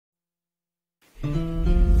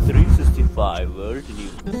5 World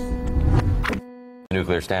News.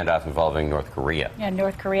 Nuclear standoff involving North Korea. Yeah,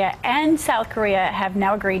 North Korea and South Korea have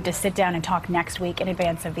now agreed to sit down and talk next week in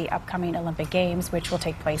advance of the upcoming Olympic Games, which will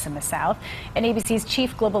take place in the South. And ABC's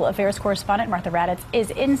chief global affairs correspondent, Martha Raddatz, is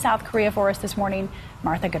in South Korea for us this morning.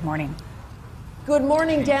 Martha, good morning. Good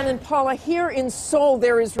morning, Dan and Paula. Here in Seoul,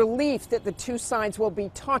 there is relief that the two sides will be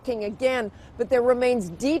talking again, but there remains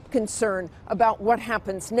deep concern about what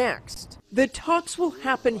happens next. The talks will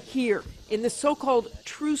happen here in the so-called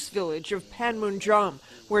truce village of Panmunjom,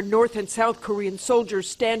 where North and South Korean soldiers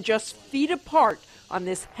stand just feet apart on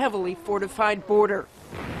this heavily fortified border.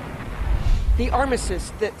 The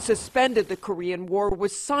armistice that suspended the Korean War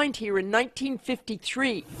was signed here in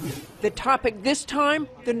 1953. The topic this time,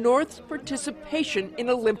 the North's participation in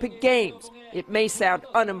Olympic Games. It may sound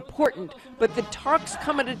unimportant, but the talks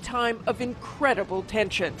come at a time of incredible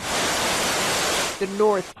tension. The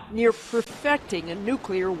North near perfecting a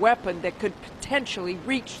nuclear weapon that could potentially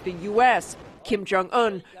reach the U.S. Kim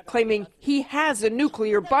Jong-un claiming he has a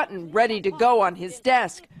nuclear button ready to go on his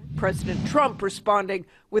desk. President Trump responding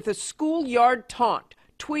with a schoolyard taunt,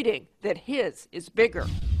 tweeting that his is bigger.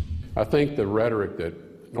 I think the rhetoric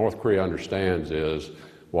that North Korea understands is,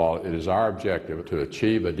 while it is our objective to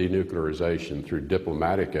achieve a denuclearization through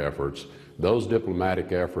diplomatic efforts, those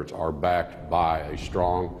diplomatic efforts are backed by a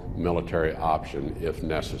strong military option if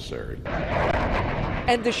necessary.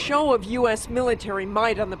 And the show of U.S. military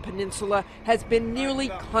might on the peninsula has been nearly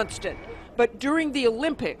constant. But during the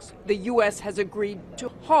Olympics, the U.S. has agreed to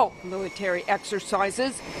halt military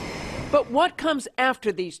exercises. But what comes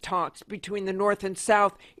after these talks between the North and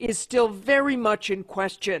South is still very much in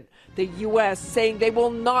question. The U.S. saying they will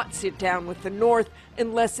not sit down with the North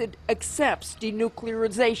unless it accepts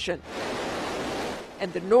denuclearization.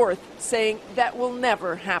 And the North saying that will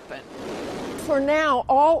never happen. For now,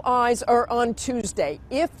 all eyes are on Tuesday.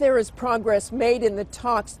 If there is progress made in the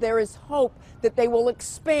talks, there is hope that they will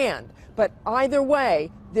expand. But either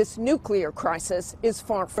way, this nuclear crisis is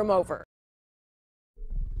far from over.